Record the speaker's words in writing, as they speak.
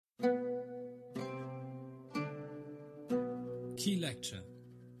Key lecture: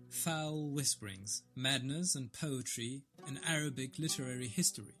 Foul Whisperings, Madness and Poetry in Arabic Literary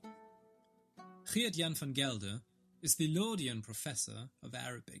History. Geert-Jan van Gelder is the Laudian Professor of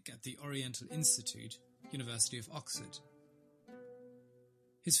Arabic at the Oriental Institute, University of Oxford.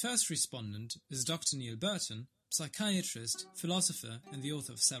 His first respondent is Dr. Neil Burton, psychiatrist, philosopher, and the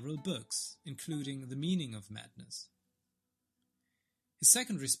author of several books, including The Meaning of Madness. His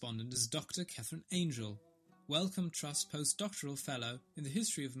second respondent is Dr. Catherine Angel, Wellcome Trust Postdoctoral Fellow in the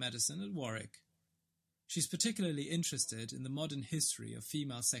History of Medicine at Warwick. She's particularly interested in the modern history of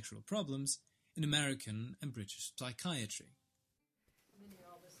female sexual problems in American and British psychiatry. Many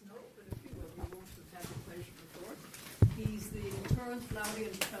of us know, but a few of you won't have had the pleasure before. He's the current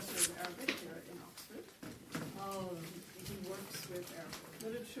Laudian Professor of Arabic here in Oxford. He works with Arabic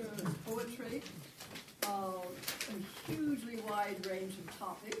literature and poetry. A hugely wide range of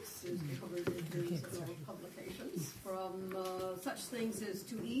topics is covered in his publications, from such things as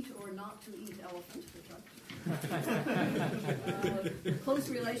to eat or not to eat elephant, close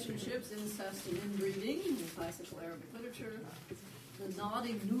relationships, incest and inbreeding in classical Arabic literature, the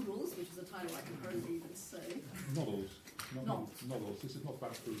nodding noodles, which is a title I can hardly even say. Noddles. This is not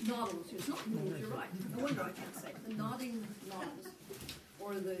about food. Noddles. It's not noodles, you're right. No wonder I can't say it. The nodding noddles,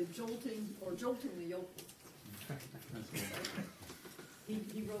 or the jolting the yokel.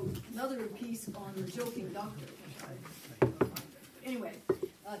 He wrote another piece on the joking doctor, which I find. Anyway,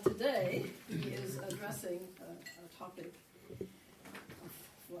 today he is addressing a topic of,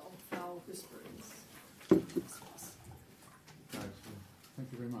 foul whisperings. Right.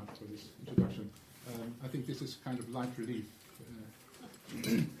 Thank you very much for this introduction. I think this is kind of light relief.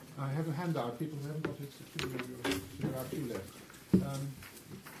 I have a handout. People who haven't got it, there are two left.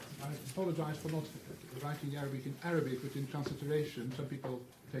 I apologize for not writing Arabic in Arabic, but in transliteration. Some people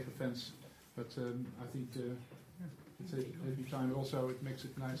take offense, but I think it's every time. Also, it makes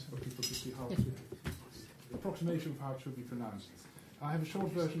it nice for people to see how the approximation of how it should be pronounced. I have a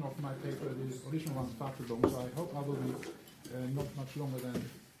short version of my paper. The original one is far too long, so I hope I will be not much longer than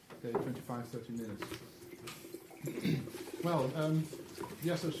 25-30 minutes. Well, the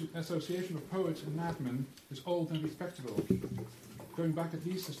association of poets and madmen is old and respectable, going back at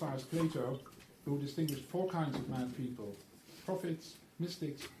least as far as Plato, who distinguished four kinds of mad people: prophets,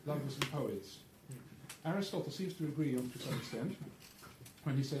 mystics, lovers, and poets. Aristotle seems to agree to some extent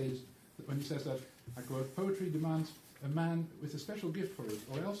when he says that, I quote, "Poetry demands a man with a special gift for it,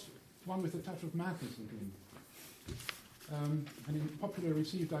 or else one with a touch of madness in him." And in popular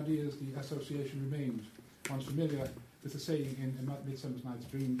received ideas, the association remained. One's familiar with the saying in A Midsummer Night's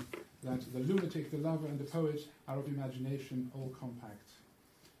Dream that the lunatic, the lover, and the poet are of imagination all compact.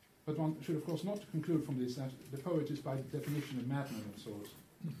 But one should, of course, not conclude from this that the poet is by definition a madman of sorts.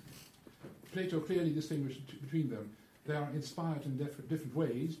 Plato clearly distinguished between them. They are inspired in different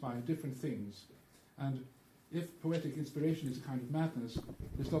ways by different things. And if poetic inspiration is a kind of madness,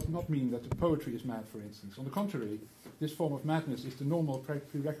 this does not mean that the poetry is mad, for instance. On the contrary, this form of madness is the normal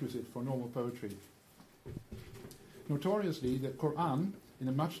prerequisite for normal poetry. Notoriously, the Quran, in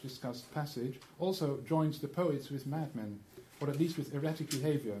a much discussed passage, also joins the poets with madmen, or at least with erratic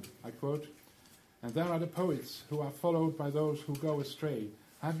behavior. I quote, "And there are the poets who are followed by those who go astray.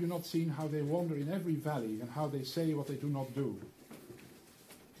 Have you not seen how they wander in every valley, and how they say what they do not do?"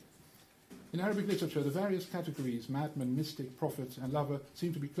 In Arabic literature, the various categories, madman, mystic, prophet, and lover,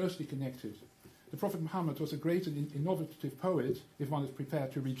 seem to be closely connected. The Prophet Muhammad was a great and innovative poet, if one is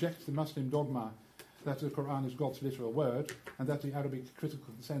prepared to reject the Muslim dogma that the Quran is God's literal word, and that the Arabic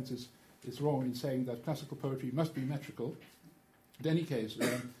critical consensus is wrong in saying that classical poetry must be metrical. In any case,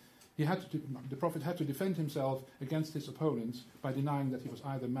 the Prophet had to defend himself against his opponents by denying that he was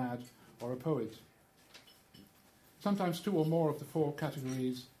either mad or a poet. Sometimes two or more of the four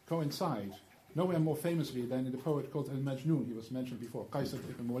categories coincide, nowhere more famously than in the poet called Al-Majnun. He was mentioned before, Qays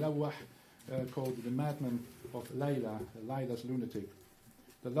ibn Mulawwah, called the madman of Layla, Layla's lunatic.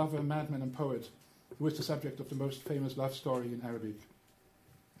 The lover, madman, and poet, who is the subject of the most famous love story in Arabic.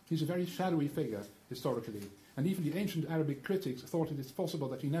 He's a very shadowy figure, historically, and even the ancient Arabic critics thought it is possible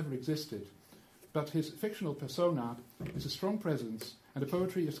that he never existed. But his fictional persona is a strong presence, and the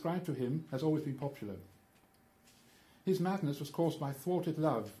poetry ascribed to him has always been popular. His madness was caused by thwarted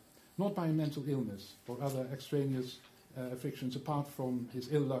love, not by mental illness or other extraneous afflictions apart from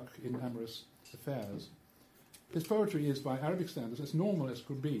his ill luck in amorous affairs. His poetry is, by Arabic standards, as normal as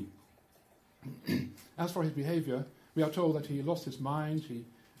could be. As for his behavior, we are told that he lost his mind, he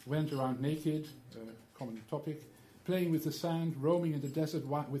went around naked, common topic, playing with the sand, roaming in the desert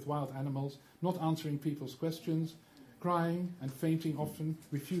with wild animals, not answering people's questions, crying and fainting often,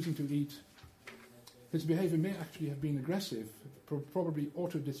 refusing to eat. His behavior may actually have been aggressive, probably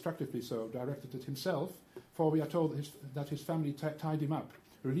autodestructively so, directed at himself, for we are told that his family tied him up,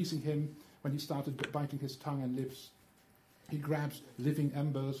 releasing him when he started biting his tongue and lips. He grabs living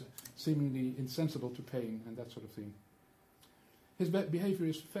embers, seemingly insensible to pain, and that sort of thing. His behavior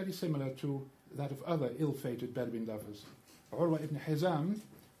is fairly similar to that of other ill-fated Bedouin lovers. Urwa ibn Hizam,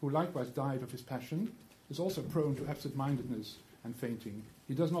 who likewise died of his passion, is also prone to absent-mindedness and fainting.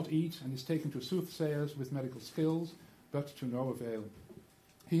 He does not eat and is taken to soothsayers with medical skills, but to no avail.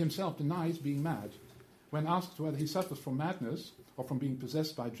 He himself denies being mad. When asked whether he suffers from madness or from being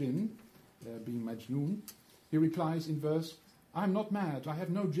possessed by jinn, being majnoon, he replies in verse, "I am not mad, I have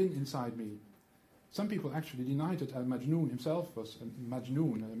no jinn inside me." Some people actually denied that al-Majnoon himself was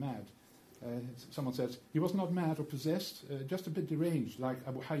mad. Someone says, he was not mad or possessed, just a bit deranged, like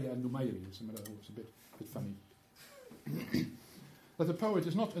Abu Hayya al-Numayri, who was a bit funny. That the poet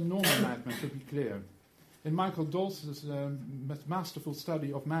is not a normal madman should be clear. In Michael Dawes' masterful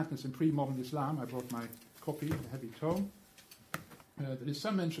study of madness in pre-modern Islam, I brought my copy, a heavy tome, there is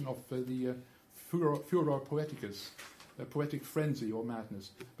some mention of the furor poeticus, poetic frenzy or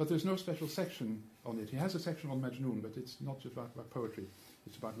madness, but there's no special section on it. He has a section on Majnoon, but it's not just about poetry,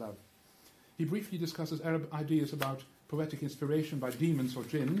 it's about love. He briefly discusses Arab ideas about poetic inspiration by demons or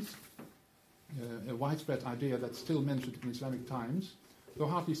jinns, a widespread idea that's still mentioned in Islamic times, though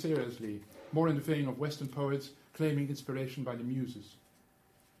hardly seriously, more in the vein of Western poets claiming inspiration by the muses.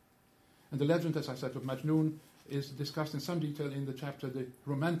 And the legend, as I said, of Majnoon is discussed in some detail in the chapter The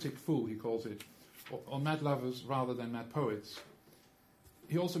Romantic Fool, he calls it, on mad lovers rather than mad poets.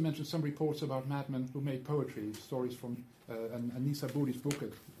 He also mentions some reports about madmen who made poetry, stories from An-Nisaburi's book,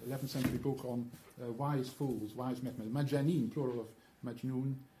 an 11th century book on wise fools, wise madmen, Majanin, plural of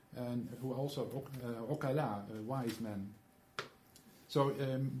Majnoon, and who are also Okala, wise men. So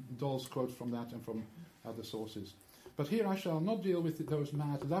Dawes quotes from that and from other sources. But here I shall not deal with those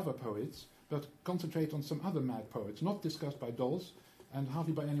mad lover poets, but concentrate on some other mad poets, not discussed by Dawes, and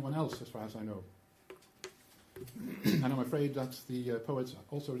hardly by anyone else as far as I know. And I'm afraid that the poets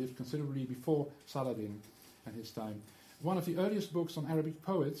also lived considerably before Saladin and his time. One of the earliest books on Arabic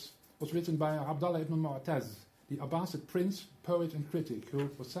poets was written by Abdallah ibn Mu'taz, the Abbasid prince, poet and critic, who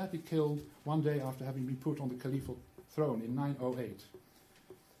was sadly killed one day after having been put on the caliphal throne in 908.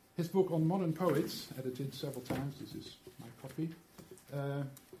 His book on modern poets, edited several times, this is my copy,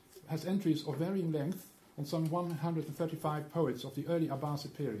 has entries of varying length on some 135 poets of the early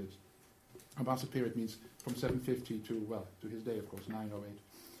Abbasid period. Abbasid period means from 750 to his day, of course, 908.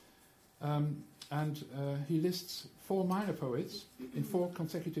 He lists 4 minor poets in 4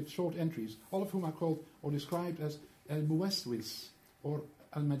 consecutive short entries, all of whom are called or described as al-Muwaswis or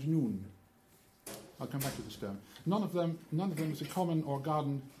al-Majnoon. I'll come back to this term. None of them is a common or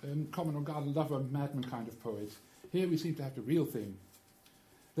garden lover madman kind of poet. Here we seem to have the real thing.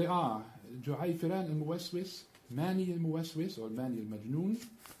 They are Ju'ayfiran al-Muwaswis, Mani al-Muwaswis or Mani al-Majnoon,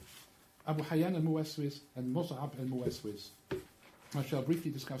 Abu Hayyan al-Muwaswis, and Mus'ab al-Muwaswis. I shall briefly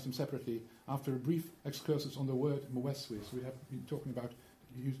discuss them separately after a brief excursus on the word Muwaswis. We have been talking about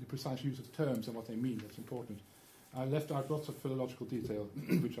the precise use of terms and what they mean. That's important. I left out lots of philological detail,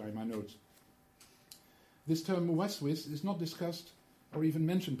 which are in my notes. This term Muwaswis is not discussed or even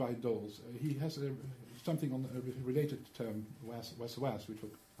mentioned by Dawes. He has something on a related term, waswas, which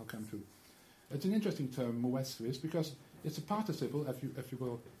I'll come to. It's an interesting term, Muwaswis, because it's a participle, if you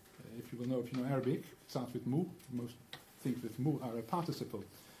will know Arabic. It starts with mu. Most things with mu are a participle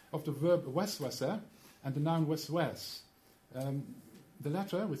of the verb waswasa and the noun waswas. The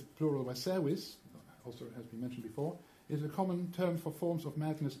latter, with plural wasawis, also has been mentioned before, is a common term for forms of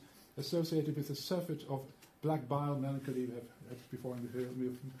madness associated with a surfeit of black bile, melancholy. We have heard before, and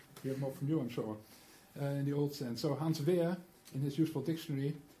we'll hear more from you, I'm sure, in the old sense. So Hans Wehr, in his useful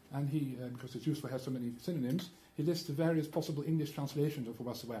dictionary, and he, because it's useful, has so many synonyms, he lists the various possible English translations of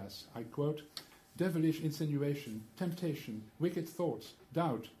waswas. I quote, devilish insinuation, temptation, wicked thoughts,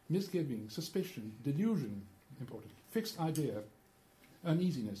 doubt, misgiving, suspicion, delusion, important, fixed idea,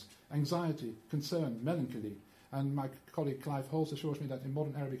 uneasiness, anxiety, concern, melancholy. And my colleague Clive Halls assures me that in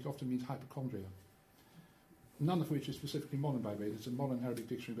modern Arabic it often means hypochondria. None of which is specifically modern, by the way. It's a modern Arabic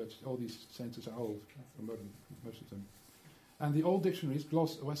dictionary, but all these senses are old, modern, most of them. And the old dictionaries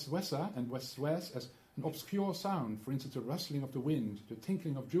gloss waswasa and waswas as an obscure sound, for instance, the rustling of the wind, the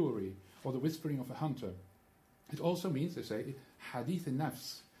tinkling of jewelry, or the whispering of a hunter. It also means, they say, hadith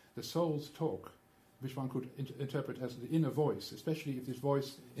nafs, the soul's talk, which one could interpret as the inner voice, especially if this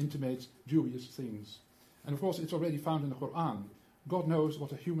voice intimates dubious things. And of course, it's already found in the Quran. God knows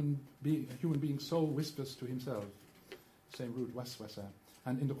what a human being's soul whispers to himself. Same root, waswasa.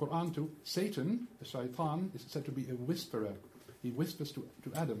 And in the Quran too, Satan, the shaitan, is said to be a whisperer. He whispers to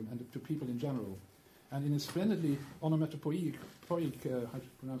Adam and to people in general. And in a splendidly onomatopoeic how to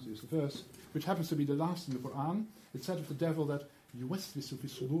pronounce this verse, which happens to be the last in the Quran, it said of the devil that yuwaswisu fi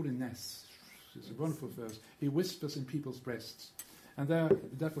sudurin nas. It's a wonderful verse. He whispers in people's breasts. And there,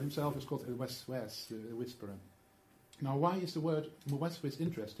 the devil himself is called al-waswas, the whisperer. Now, why is the word muwaswis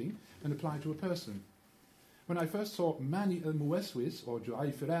interesting when applied to a person? When I first saw Mani al-Muwaswis, or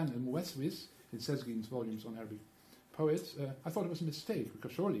Ju'ayfiran al-Muwaswis, in Sezgin's volumes on Arabic poets, I thought it was a mistake,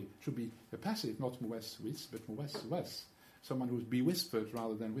 because surely it should be a passive, not Muwaswis, but Muwaswas, someone who's be-whispered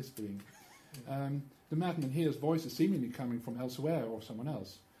rather than whispering. The madman hears voices seemingly coming from elsewhere or someone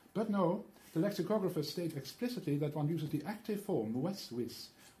else. But no, the lexicographers state explicitly that one uses the active form, Muwaswis,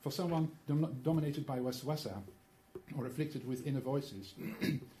 for someone dominated by waswasa, or afflicted with inner voices,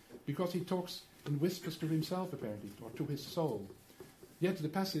 because he talks in whispers to himself, apparently, or to his soul. Yet the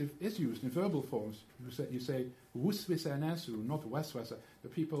passive is used in verbal forms. You say wuswisa nasu, not waswasa. The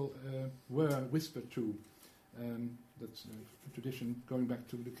people were whispered to. That's a tradition going back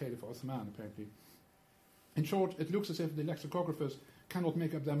to the Caliph Osman, apparently. In short, it looks as if the lexicographers cannot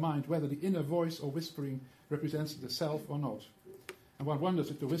make up their mind whether the inner voice or whispering represents the self or not. And one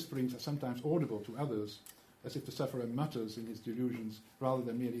wonders if the whisperings are sometimes audible to others, as if the sufferer mutters in his delusions rather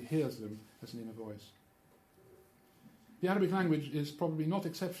than merely hears them as an inner voice. The Arabic language is probably not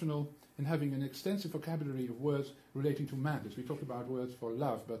exceptional in having an extensive vocabulary of words relating to madness. We talked about words for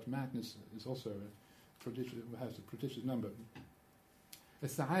love, but madness is also has a prodigious number.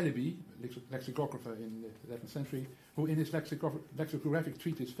 Al-Tha'alibi, lexicographer in the 11th century, who in his lexicographic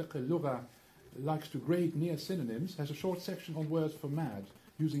treatise Fiqh al-Lugha likes to grade near synonyms, has a short section on words for mad,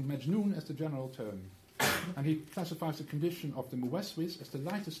 using majnoon as the general term. And he classifies the condition of the muwaswis as the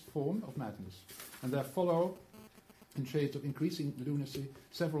lightest form of madness. And there follow, in shades of increasing lunacy,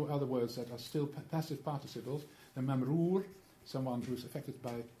 several other words that are still passive participles. The mamroor, someone who is affected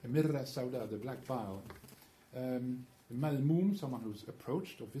by mirra sauda, the black bile. Malmoom, someone who's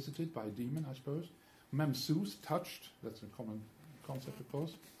approached or visited by a demon, I suppose. Mamsus, touched, that's a common concept, of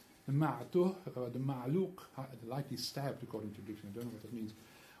course. The ma'atuh, the ma'aluk, lightly stabbed, according to dictionary, I don't know what that means.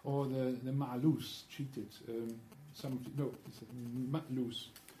 Or the ma'lus, cheated. It's ma'lus,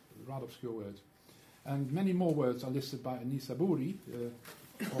 rather obscure word. And many more words are listed by Nisaburi,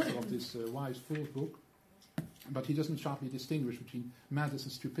 author of this Wise Fool's book. But he doesn't sharply distinguish between madness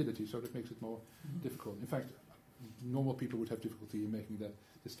and stupidity, so that makes it more difficult. In fact, normal people would have difficulty in making that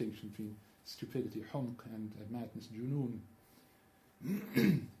distinction between stupidity, honk, and madness, junoon.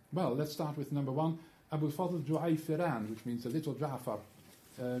 Well, let's start with number one, Abu al-Fadl Ju'ayfiran, which means the little Ja'far.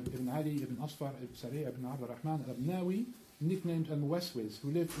 Ibn Ali, Ibn Asfar, Ibn Sari, Ibn Abd al-Rahman al-Abnawi, nicknamed al-Muwaswis, who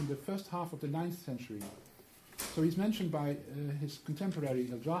lived in the first half of the 9th century. So he's mentioned by his contemporary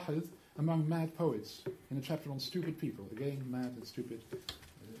al-Jahid among mad poets in a chapter on stupid people. Again, mad and stupid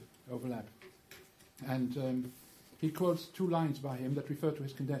overlap. And he quotes 2 lines by him that refer to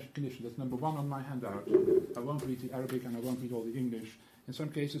his condition. That's number 1 on my handout. I won't read the Arabic and I won't read all the English. In some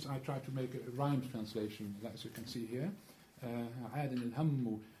cases, I try to make a rhymed translation, as you can see here.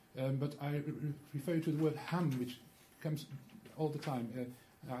 But I refer you to the word ham, which comes all the time.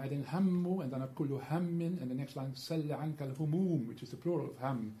 And then kullu hammin, and the next line, salla anka al-humum, which is the plural of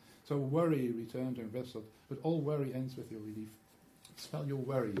ham. So worry returned and wrestled, but all worry ends with your relief. Spell your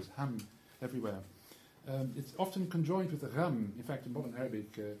worries, ham, everywhere. It's often conjoined with gham. In fact, in modern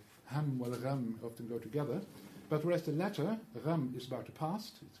Arabic, ham wal gham often go together. But whereas the latter, gham, is about the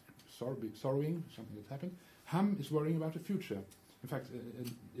past, it's sorrowing, something that happened, ham is worrying about the future. In fact,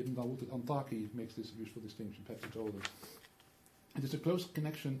 Ibn Dawud al-Antaki makes this useful distinction, perhaps it's older. It is a close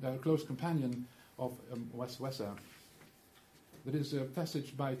companion of waswasa. There is a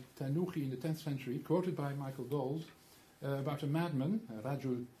passage by Tanuchi in the 10th century, quoted by Michael Doles, about a madman,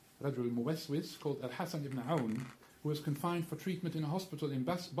 Rajul Muwaswis, called Al-Hasan ibn Aoun, who was confined for treatment in a hospital in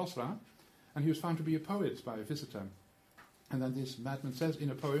Basra, and he was found to be a poet by a visitor. And then this madman says in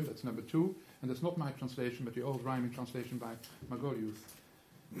a poem, that's number 2, and that's not my translation, but the old rhyming translation by Magoliuth.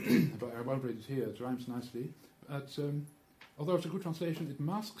 But I won't read it here, it rhymes nicely. But although it's a good translation, it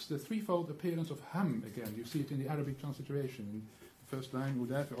masks the threefold appearance of ham again. You see it in the Arabic transliteration. In the first line,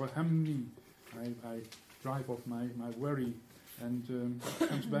 Udaf or hammi, I drive off my worry, and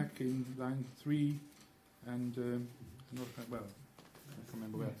comes back in line 3, and I can't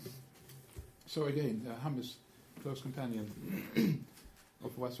remember where. So again, ham is close companion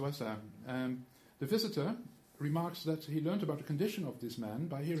of waswasa. The visitor remarks that he learned about the condition of this man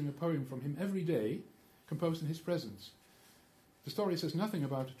by hearing a poem from him every day, composed in his presence. The story says nothing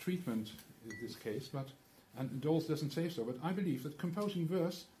about treatment in this case, but and Dawes doesn't say so, but I believe that composing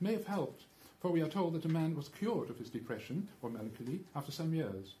verse may have helped, for we are told that the man was cured of his depression or melancholy after some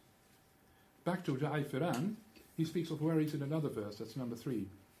years. Back to Ja'ai Firan, he speaks of worries in another verse, that's number 3.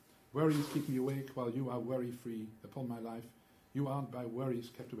 Worries keep me awake while you are worry-free upon my life. You aren't by worries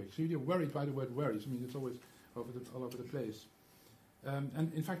kept awake. So you're worried by the word worries. I mean, it's always all over the place.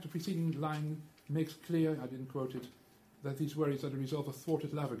 And in fact, the preceding line makes clear, I didn't quote it, that these worries are the result of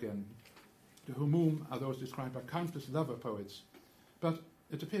thwarted love again. The humum are those described by countless lover poets. But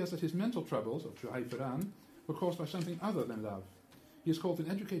it appears that his mental troubles, of Ja'ai Firan, were caused by something other than love. He is called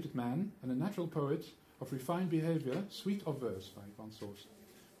an educated man and a natural poet of refined behavior, sweet of verse, by one source.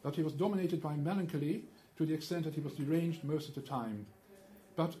 But he was dominated by melancholy to the extent that he was deranged most of the time.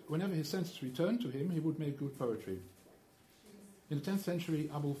 But whenever his senses returned to him, he would make good poetry. In the 10th century,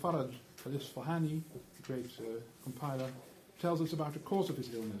 Abul Faraj al-Isfahani, the great compiler, tells us about the cause of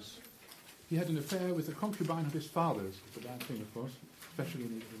his illness. He had an affair with a concubine of his father's. It's a bad thing, of course, especially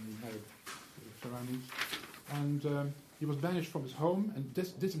in the Arab surroundings. And he was banished from his home and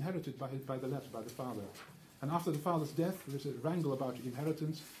disinherited by the father. And after the father's death, there is a wrangle about the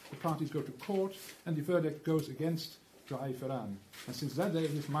inheritance. The parties go to court, and the verdict goes against Ja'ai Firan. And since that day,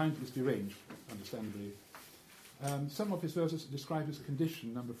 his mind is deranged, understandably. Some of his verses describe his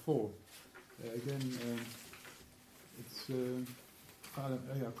condition, number 4. Again, it's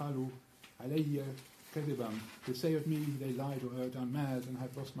قالوا علي كذبا. They say of me, they lied or erred, I'm mad and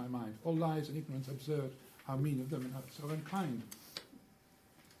have lost my mind. All lies and ignorance absurd, how mean of them and so unkind.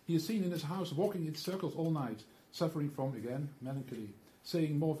 He is seen in his house walking in circles all night, suffering from, again, melancholy,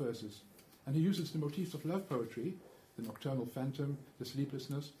 saying more verses. And he uses the motifs of love poetry, the nocturnal phantom, the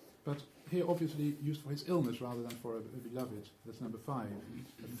sleeplessness, but here obviously used for his illness rather than for a beloved. That's number 5.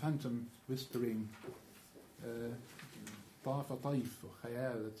 A phantom whispering, طاف طيف or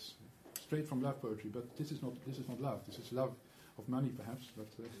khayal, that's straight from love poetry, but this is not love. This is love of money perhaps, but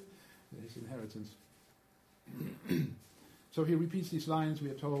his inheritance. So he repeats these lines, we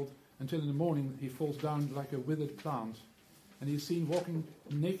are told, until in the morning he falls down like a withered plant. And he is seen walking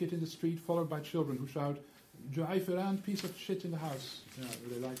naked in the street, followed by children who shout, Ja'ai Firan, piece of shit in the house. You know,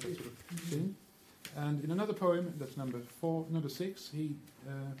 they like that sort of thing. And in another poem, that's number 6, he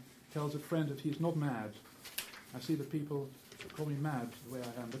tells a friend that he is not mad. I see that people call me mad the way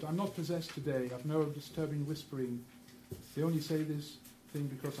I am, but I'm not possessed today. I've no disturbing whispering. They only say this thing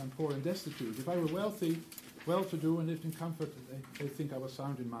because I'm poor and destitute. If I were wealthy, well-to-do and lived in comfort, they think I was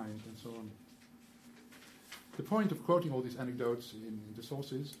sound in mind, and so on. The point of quoting all these anecdotes in the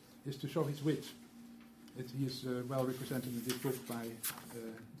sources is to show his wit. He is well represented in this book by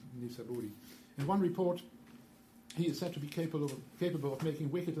Nisaburi. In one report, he is said to be capable of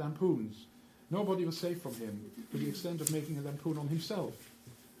making wicked lampoons. Nobody was safe from him, to the extent of making a lampoon on himself,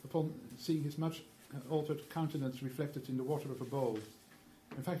 upon seeing his much altered countenance reflected in the water of a bowl.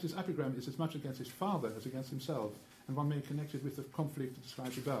 In fact, his epigram is as much against his father as against himself, and one may connect it with the conflict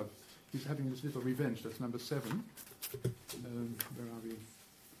described above. He's having this little revenge, that's number 7. Where are we?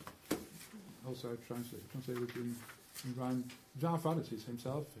 Also, I translated it in rhyme. Ja'far is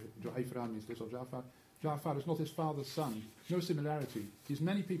himself. Ja'ai Firan means little Ja'far. Ja'far is not his father's son. No similarity. He's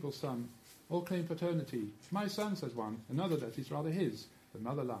many people's son. All claim paternity. My son, says one. Another that he's rather his. The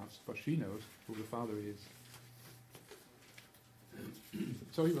mother laughs, but she knows who the father is.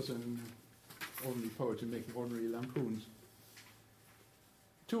 So he was an ordinary poet in making ordinary lampoons.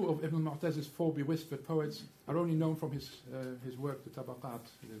 2 of Ibn Mu'taz's 4 bewhispered poets are only known from his work, the Tabaqat,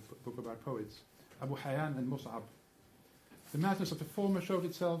 the book about poets, Abu Hayyan and Mus'ab. The madness of the former showed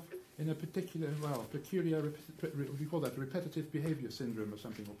itself in a peculiar, we call that repetitive behavior syndrome or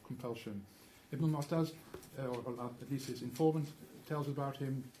something, or compulsion. Ibn Mu'taz, or at least his informant, tells about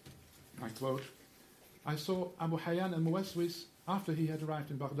him, I quote, I saw Abu Hayyan al-Muwaswis after he had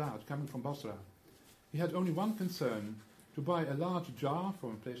arrived in Baghdad, coming from Basra. He had only one concern, to buy a large jar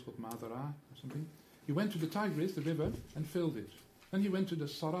from a place called Madara or something. He went to the Tigris, the river, and filled it. Then he went to the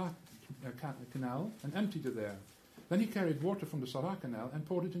Sarah canal and emptied it there. Then he carried water from the Sarah canal and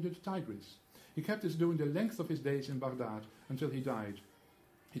poured it into the Tigris. He kept this doing the length of his days in Baghdad until he died.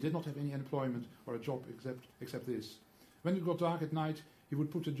 He did not have any employment or a job except this. When it got dark at night, he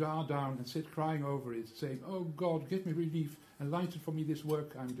would put the jar down and sit crying over it, saying, Oh God, give me relief and lighten for me this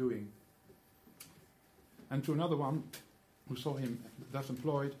work I'm doing. And to another one, who saw him thus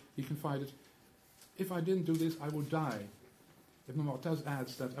employed, he confided, If I didn't do this, I would die. Ibn Mu'taz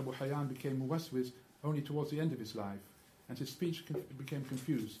adds that Abu Hayyan became muwaswis only towards the end of his life, and his speech became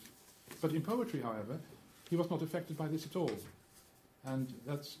confused. But in poetry, however, he was not affected by this at all. And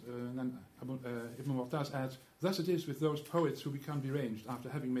that's then Ibn Mu'taz adds, thus it is with those poets who become deranged after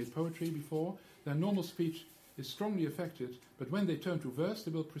having made poetry before. Their normal speech is strongly affected, but when they turn to verse,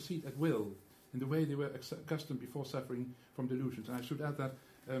 they will proceed at will, in the way they were accustomed before suffering from delusions. And I should add that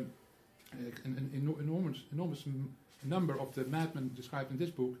an enormous number of the madmen described in this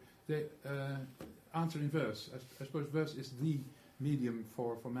book, they answer in verse. I suppose verse is the medium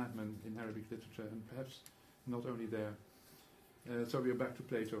for madmen in Arabic literature, and perhaps not only there. So we are back to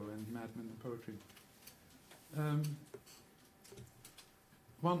Plato and madmen and poetry.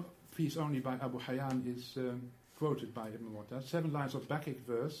 One piece only by Abu Hayyan is quoted by Ibn Mu'taz, 7 lines of Bacchic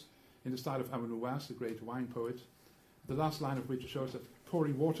verse in the style of Abu Nuwas, the great wine poet, the last line of which shows that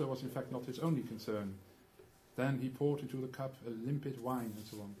pouring water was in fact not his only concern. Then he poured into the cup a limpid wine, and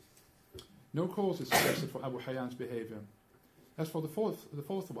so on. No cause is suggested for Abu Hayyan's behavior. As for the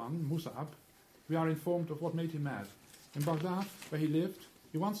fourth one, Musa'ab, we are informed of what made him mad. In Baghdad, where he lived,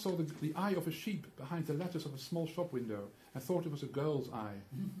 he once saw the eye of a sheep behind the lattice of a small shop window and thought it was a girl's eye.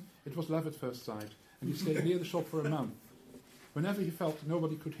 It was love at first sight, and he stayed near the shop for a month. Whenever he felt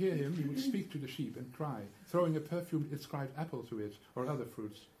nobody could hear him, he would speak to the sheep and cry, throwing a perfume-inscribed apple to it, or other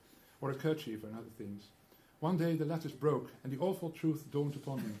fruits, or a kerchief and other things. One day the lattice broke, and the awful truth dawned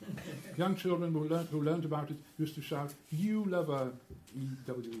upon him. Young children who learned about it used to shout, "You lover,"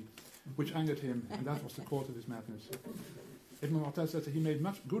 E-W-E, which angered him, and that was the cause of his madness. Ibn Mu'taz says that he made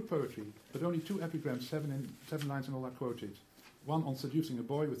much good poetry, but only 2 epigrams, 7 lines in all, are quoted. One on seducing a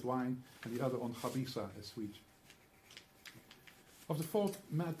boy with wine, and the other on Khabisa, a sweet. Of the 4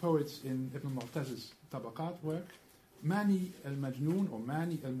 mad poets in Ibn Mu'taz's Tabaqat work, Mani al-Majnoon, or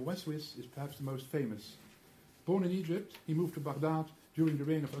Mani al-Muwaswis, is perhaps the most famous. Born in Egypt, he moved to Baghdad during the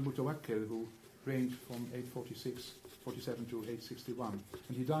reign of al-Mutawakkil, who reigned from 847 to 861.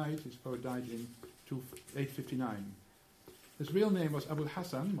 And his poet died in 859. His real name was Abul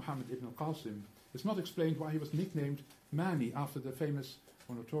Hassan, Muhammad ibn al-Qasim. It's not explained why he was nicknamed Mani after the famous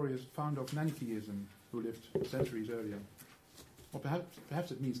or notorious founder of Manichaeism, who lived centuries earlier. Or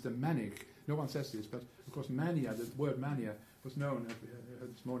perhaps it means the manic. No one says this, but of course mania, the word mania, was known, as we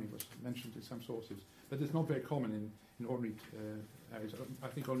heard this morning, was mentioned in some sources. But it's not very common in ordinary areas. I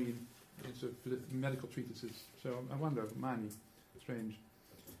think only in sort of medical treatises. So I wonder, Mani, strange.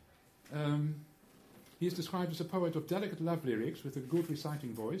 He is described as a poet of delicate love lyrics with a good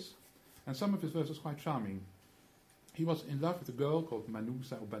reciting voice, and some of his verses quite charming. He was in love with a girl called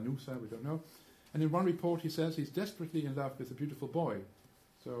Manusa or Banusa, we don't know, and in one report he says he's desperately in love with a beautiful boy.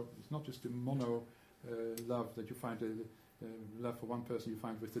 So it's not just the mono love that you find, love for one person you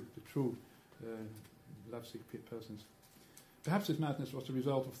find with the true lovesick persons. Perhaps his madness was the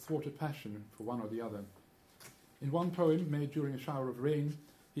result of thwarted passion for one or the other. In one poem made during a shower of rain,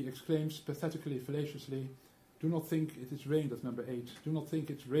 he exclaims pathetically, fallaciously, "Do not think it is rain," that's number 8. "Do not think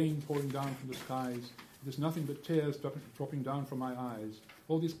it's rain pouring down from the skies. It is nothing but tears dropping down from my eyes.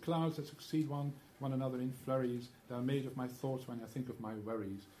 All these clouds that succeed one another in flurries, they are made of my thoughts when I think of my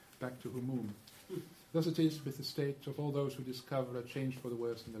worries." Back to Humum. Thus it is with the state of all those who discover a change for the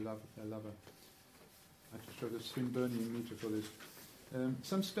worse in the love of their lover. I have to show the Swinburnian meter for this.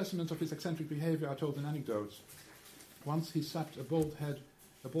 Some specimens of his eccentric behavior are told in anecdotes. Once he sapped a bald-headed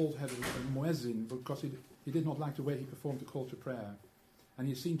muezzin because he did not like the way he performed the call to prayer. And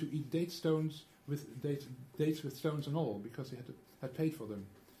he is seen to eat dates with stones and all, because he had paid for them.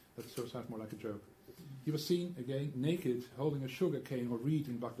 That sounds more like a joke. He was seen, again, naked, holding a sugar cane or reed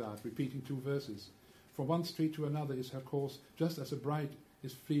in Baghdad, repeating 2 verses. From one street to another is her course, just as a bride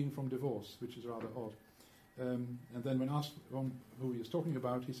is fleeing from divorce, which is rather odd. And then when asked who he was talking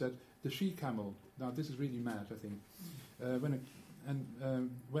about, he said, "The she-camel." Now, this is really mad, I think.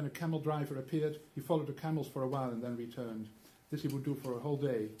 When a camel driver appeared, he followed the camels for a while and then returned. This he would do for a whole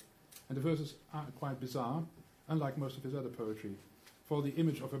day. And the verses are quite bizarre, unlike most of his other poetry. For the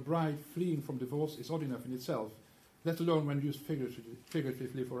image of a bride fleeing from divorce is odd enough in itself, let alone when used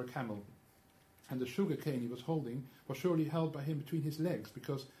figuratively for a camel. And the sugar cane he was holding was surely held by him between his legs,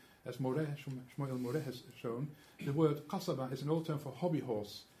 because, as Shmuel Moreh has shown, the word qasaba is an old term for hobby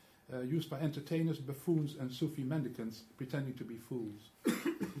horse, used by entertainers, buffoons, and Sufi mendicants pretending to be fools.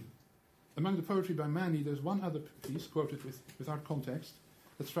 Among the poetry by Mani, there's one other piece, quoted without context,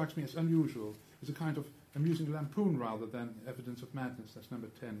 that strikes me as unusual. It's a kind of amusing lampoon rather than evidence of madness. That's number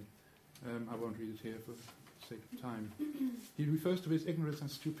 10. I won't read it here for the sake of time. He refers to his ignorance and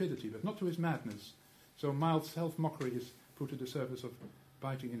stupidity, but not to his madness. So mild self-mockery is put at the surface of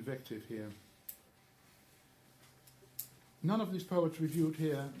biting invective here. None of these poets reviewed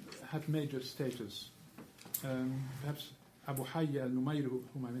here had major status. Perhaps Abu Hayy al-Numayr,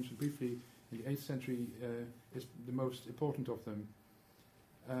 whom I mentioned briefly, in the 8th century, is the most important of them.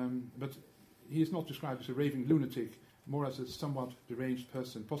 But he is not described as a raving lunatic, more as a somewhat deranged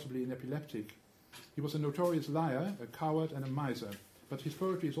person, possibly an epileptic. He was a notorious liar, a coward, and a miser, but his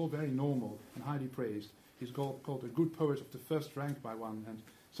poetry is all very normal and highly praised. He's called a good poet of the first rank by one, and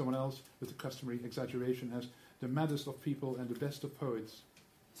someone else, with the customary exaggeration, as the maddest of people and the best of poets.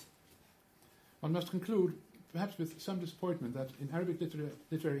 One must conclude, perhaps with some disappointment, that in Arabic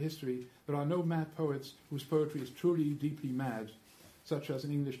literary history there are no mad poets whose poetry is truly deeply mad, such as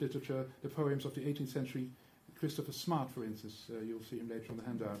in English literature the poems of the 18th century Christopher Smart, for instance. You'll see him later on the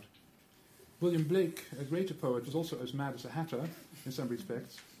handout. William Blake, a greater poet, was also as mad as a hatter in some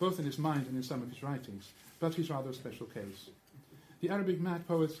respects, both in his mind and in some of his writings, but he's rather a special case. The Arabic mad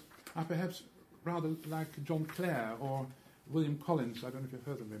poets are perhaps rather like John Clare or William Collins, I don't know if you've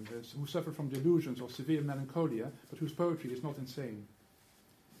heard of him, who suffer from delusions or severe melancholia, but whose poetry is not insane.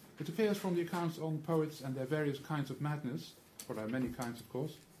 It appears from the accounts on poets and their various kinds of madness, for there are many kinds of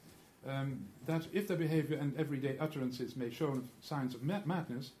course, that if their behavior and everyday utterances may show signs of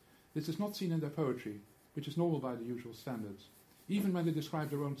madness, this is not seen in their poetry, which is normal by the usual standards. Even when they describe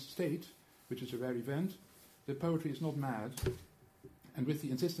their own state, which is a rare event, the poetry is not mad, and with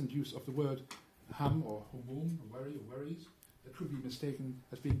the insistent use of the word hum or humum, or worry or worries, that could be mistaken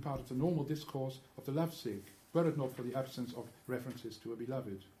as being part of the normal discourse of the lovesick, were it not for the absence of references to a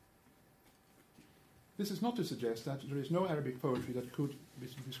beloved. This is not to suggest that there is no Arabic poetry that could be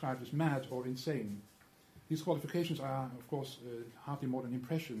described as mad or insane. These qualifications are, of course, hardly more than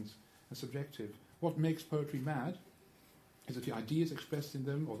impressions and subjective. What makes poetry mad? Is it the ideas expressed in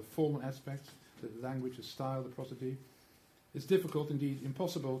them, or the formal aspects, the language, the style, the prosody? It's difficult, indeed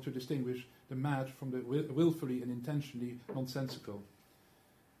impossible, to distinguish the mad from the willfully and intentionally nonsensical.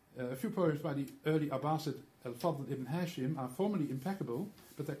 A few poems by the early Abbasid Al-Fadl ibn Hashim are formally impeccable,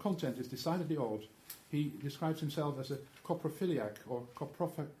 but their content is decidedly odd. He describes himself as a coprophiliac or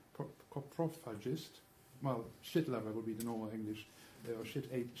coprophagist. Well, shit lover would be the normal English, or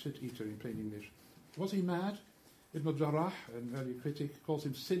shit eater in plain English. Was he mad? Ibn Jarrah, an early critic, calls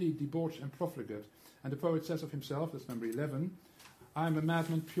him silly, debauched, and profligate. And the poet says of himself, that's number 11, I am a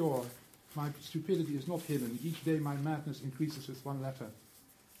madman pure. My stupidity is not hidden. Each day my madness increases with one letter.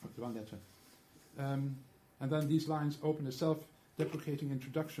 And then these lines open a self-deprecating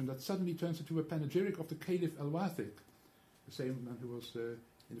introduction that suddenly turns into a panegyric of the Caliph Al-Wathiq, the same man who was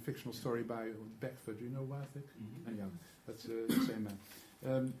in the fictional story by Beckford. Do you know Wathiq? Mm-hmm. And yeah, that's the same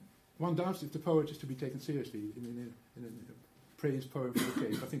man. One doubts if the poet is to be taken seriously in a praise poem for the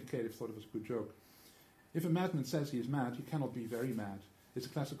Caliph. I think the Caliph thought it was a good joke. If a madman says he is mad, he cannot be very mad. It's a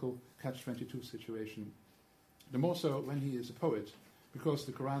classical catch-22 situation. The more so when he is a poet, because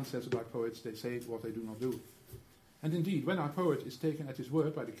the Quran says about poets, they say what they do not do. And indeed, when our poet is taken at his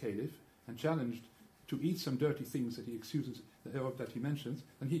word by the Caliph and challenged to eat some dirty things that he mentions,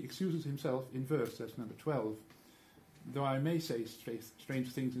 then he excuses himself in verse, that's number 12. Though I may say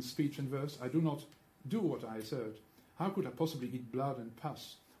strange things in speech and verse, I do not do what I assert. How could I possibly eat blood and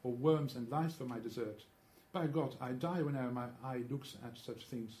pus, or worms and lice for my dessert? By God, I die whenever my eye looks at such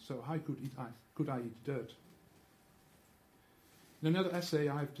things, so how could I eat dirt? In another essay,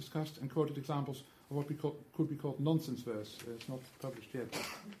 I have discussed and quoted examples of what could be called nonsense verse. It's not published yet, a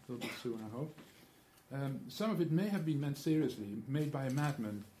little bit soon, I hope. Some of it may have been meant seriously, made by a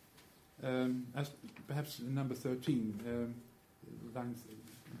madman, as perhaps number 13, line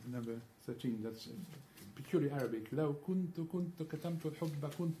number 13, that's peculiar Arabic. لو كنت كتمت الحب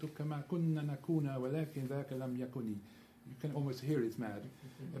كنت كما كنا نكون ولكن ذاك لم يكن. You can almost hear it's mad.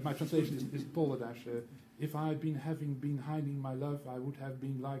 My translation is balderdash. If I had been hiding my love, I would have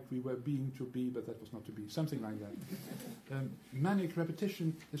been like we were being to be, but that was not to be. Something like that. Manic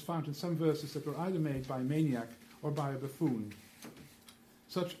repetition is found in some verses that were either made by a maniac or by a buffoon.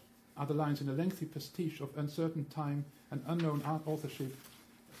 Such are the lines in a lengthy pastiche of uncertain time and unknown authorship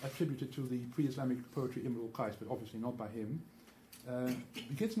attributed to the pre-Islamic poetry Imr al-Qais, but obviously not by him.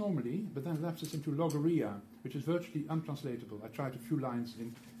 Begins normally, but then lapses into logoria, which is virtually untranslatable. I tried a few lines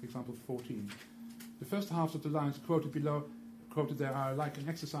in example 14. The first halves of the lines quoted there are like an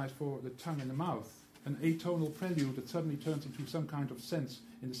exercise for the tongue and the mouth, an atonal prelude that suddenly turns into some kind of sense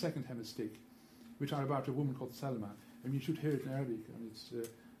in the second hemistic, which are about a woman called Salma. And you should hear it in Arabic, and it's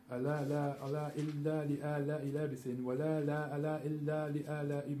ألا لا ألا إلا لآلاء لابث ولا لا ألا إلا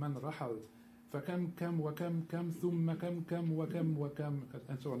لآلاء من رحل فكم كم وكم كم ثم كم كم وكم وكم,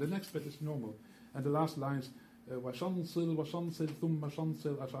 and so on. The next bit is normal, and the last lines وشنصل وشنصل ثم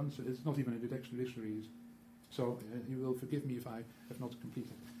شنصل أشنصل is not even in the dictionaries, so you will forgive me if I have not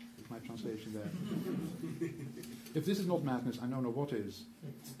completed my translation there. If this is not madness, I don't know what is.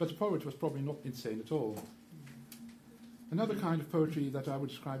 But the poet was probably not insane at all. Another kind of poetry that I would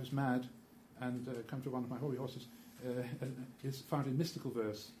describe as mad, and come to one of my hobby horses, is found in mystical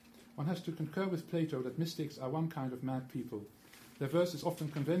verse. One has to concur with Plato that mystics are one kind of mad people. Their verse is often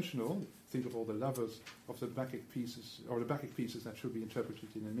conventional. Think of all the lovers of the Bacchic pieces, or the Bacchic pieces that should be interpreted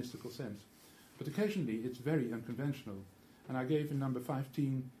in a mystical sense. But occasionally it's very unconventional. And I gave in number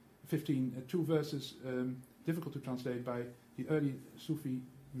 15 two verses difficult to translate by the early Sufi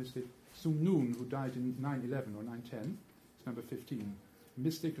mystic Sumnun, who died in 911 or 910. It's number 15.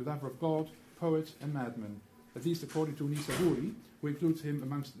 Mystic, lover of God, poet and madman. At least according to Nisaburi, who includes him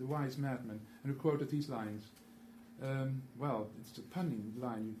amongst the wise madmen, and who quoted these lines. Well, it's a punning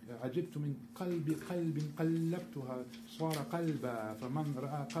line. عجبت من قلب قلب قلبتها صار قلبا فمن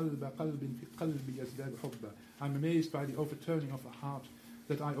رأى قلب قلب في قلبي يزداد حبا. I'm amazed by the overturning of a heart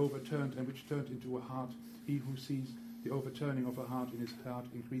that I overturned and which turned into a heart. He who sees the overturning of a heart in his heart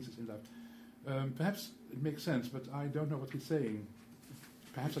increases in love. Perhaps it makes sense, but I don't know what he's saying.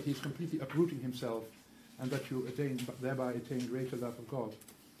 Perhaps that he's completely uprooting himself and that you thereby attain greater love of God.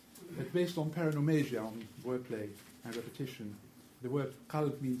 It's based on paranomasia, on wordplay and repetition. The word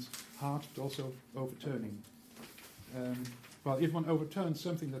qalb means heart, but also overturning. Well, if one overturns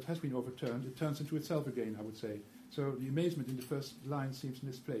something that has been overturned, it turns into itself again, I would say. So the amazement in the first line seems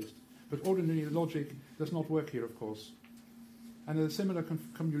misplaced. But ordinary logic does not work here, of course. And a similar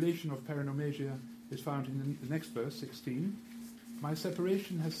cumulation of paranomasia is found in the next verse, 16. My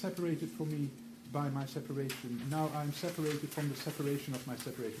separation has separated from me by my separation. Now I am separated from the separation of my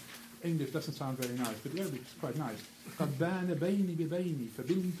separation. English doesn't sound very nice, but Arabic is quite nice. قَدْ بَانَ بَيْنِي بِبَيْنِي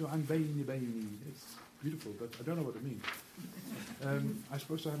فَبِنْتُ عَنْ بَيْنِ بَيْنِي. It's beautiful, but I don't know what it means. I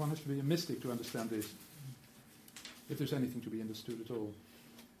suppose one has to be a mystic to understand this, if there's anything to be understood at all.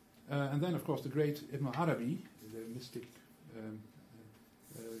 And then, of course, the great Ibn Arabi, the mystic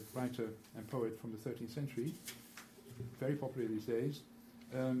writer and poet from the 13th century, very popular these days.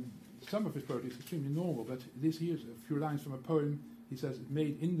 Some of his poetry is extremely normal, but here's a few lines from a poem. He says,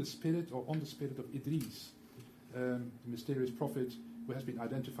 made in the spirit or on the spirit of Idris, the mysterious prophet who has been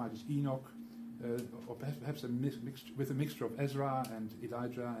identified as Enoch, or perhaps with a mixture of Ezra and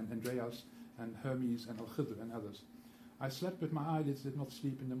Elijah and Andreas and Hermes and Al-Khidr and others. I slept with my eyelids, did not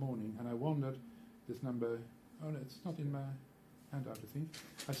sleep in the morning, and I wondered, this number, oh no, it's not in my handout, I think.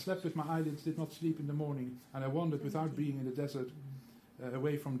 I slept with my eyelids, did not sleep in the morning, and I wandered without being in the desert,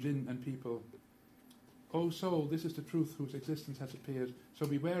 away from jinn and people. O soul, this is the truth whose existence has appeared, so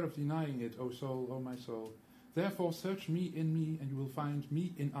beware of denying it, O soul, O my soul. Therefore search me in me, and you will find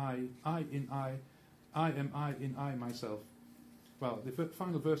me in I in I am I in I myself. Well, the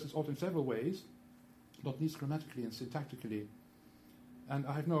final verse is odd in several ways, not least grammatically and syntactically. And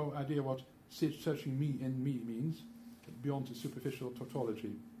I have no idea what searching me in me means, beyond the superficial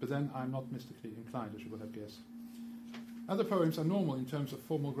tautology. But then I'm not mystically inclined, as you will have guessed. Other poems are normal in terms of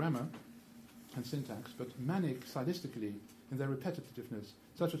formal grammar and syntax, but manic stylistically in their repetitiveness,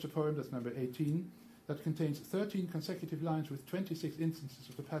 such as a poem that's number 18, that contains 13 consecutive lines with 26 instances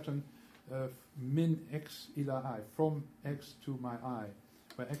of the pattern min x ila I, from x to my I,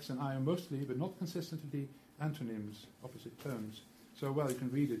 where x and I are mostly, but not consistently, antonyms, opposite terms. So, well, you can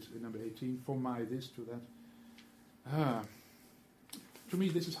read it in number 18, from my this to that. To me,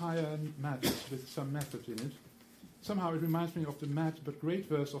 this is higher madness with some method in it. Somehow it reminds me of the mad but great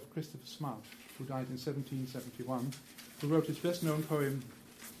verse of Christopher Smart, who died in 1771, who wrote his best-known poem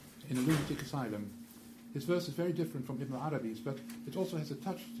in a lunatic asylum. His verse is very different from Ibn Arabi's, but it also has a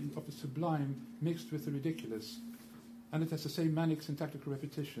touch of the sublime mixed with the ridiculous. And it has the same manic syntactical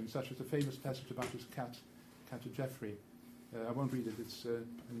repetition, such as the famous passage about his cat Geoffrey. I won't read it, it's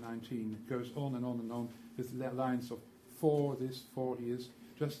 19. It goes on and on and on with lines of for this, for he is,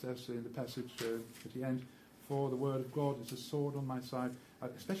 just as in the passage at the end, for the word of God is a sword on my side. I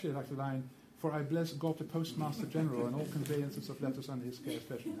especially like the line, for I bless God the Postmaster General and all conveyances of letters under his care,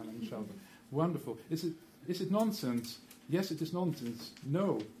 especially Hannah and Shelter. Wonderful. Is it nonsense? Yes, it is nonsense.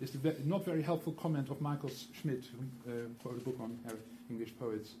 No, it's the not very helpful comment of Michael Schmidt, who wrote a book on English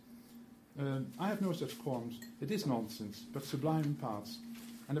poets. I have no such qualms. It is nonsense, but sublime in parts.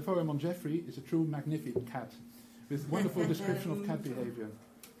 And the poem on Geoffrey is a true magnificent cat, with wonderful description of cat behavior.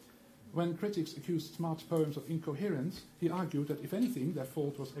 When critics accused Smart's poems of incoherence, he argued that, if anything, their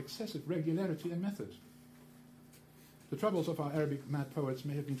fault was excessive regularity and method. The troubles of our Arabic mad poets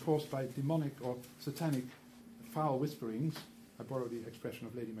may have been caused by demonic or satanic foul whisperings, I borrow the expression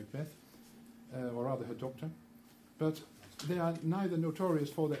of Lady Macbeth, or rather her doctor, but they are neither notorious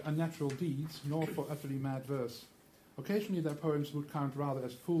for their unnatural deeds nor for utterly mad verse. Occasionally their poems would count rather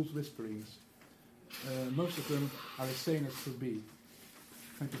as fool's whisperings. Most of them are as sane as could be.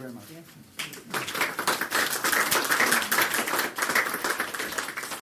 Thank you very much. Yes.